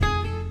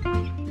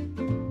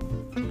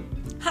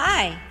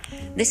Hi,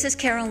 this is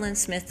Carolyn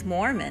Smith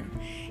Mormon,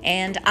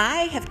 and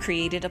I have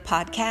created a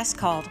podcast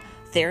called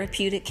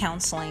Therapeutic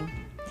Counseling.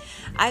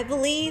 I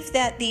believe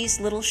that these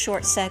little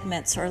short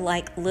segments are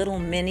like little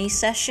mini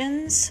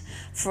sessions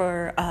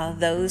for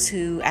those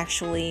who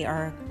actually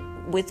are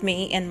with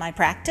me in my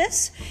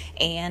practice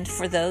and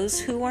for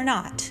those who are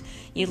not.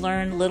 You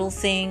learn little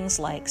things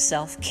like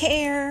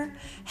self-care,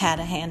 how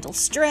to handle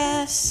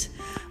stress,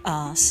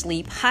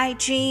 sleep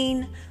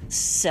hygiene,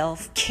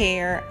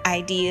 self-care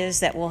ideas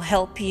that will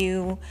help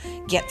you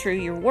get through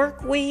your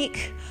work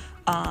week,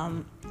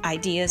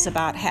 ideas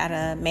about how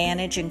to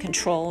manage and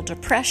control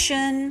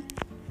depression,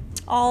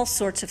 all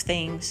sorts of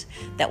things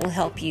that will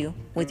help you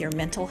with your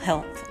mental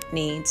health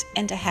needs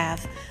and to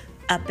have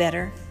a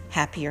better,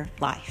 happier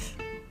life.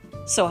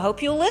 So I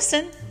hope you'll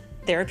listen.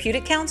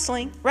 Therapeutic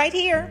Counseling right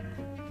here.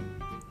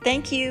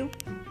 Thank you.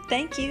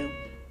 Thank you.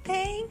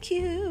 Thank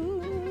you.